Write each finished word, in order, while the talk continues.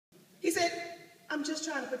I'm just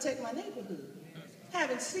trying to protect my neighborhood.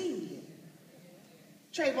 Haven't seen him.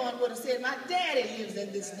 Trayvon would have said, my daddy lives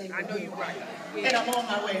in this neighborhood. I know you're right. Yeah. And I'm on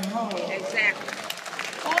my way home. Exactly.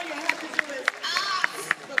 All you have to do is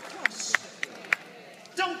ask the question.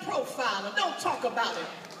 Don't profile him. Don't talk about him.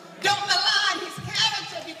 Don't malign his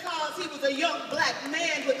character because he was a young black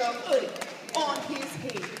man with a hoodie on his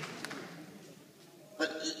head.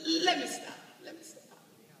 But let me stop.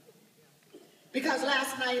 Because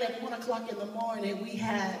last night at 1 o'clock in the morning, we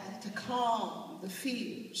had to calm the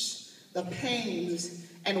fears, the pains,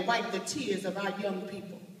 and wipe the tears of our young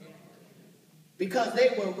people. Because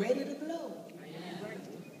they were ready to blow.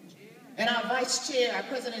 And our vice chair, our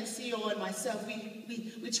president and CEO, and myself,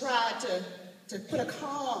 we tried to put a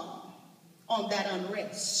calm on that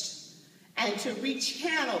unrest and to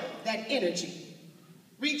rechannel that energy,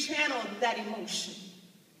 rechannel that emotion,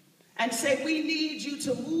 and say, we need you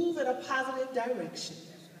to move in a positive direction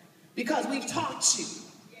because we've taught you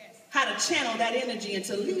how to channel that energy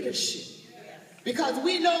into leadership. Because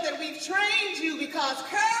we know that we've trained you because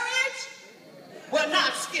courage will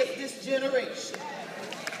not skip this generation.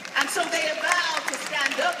 And so they have vowed to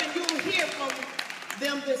stand up, and you'll hear from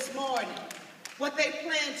them this morning what they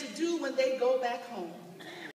plan to do when they go back home.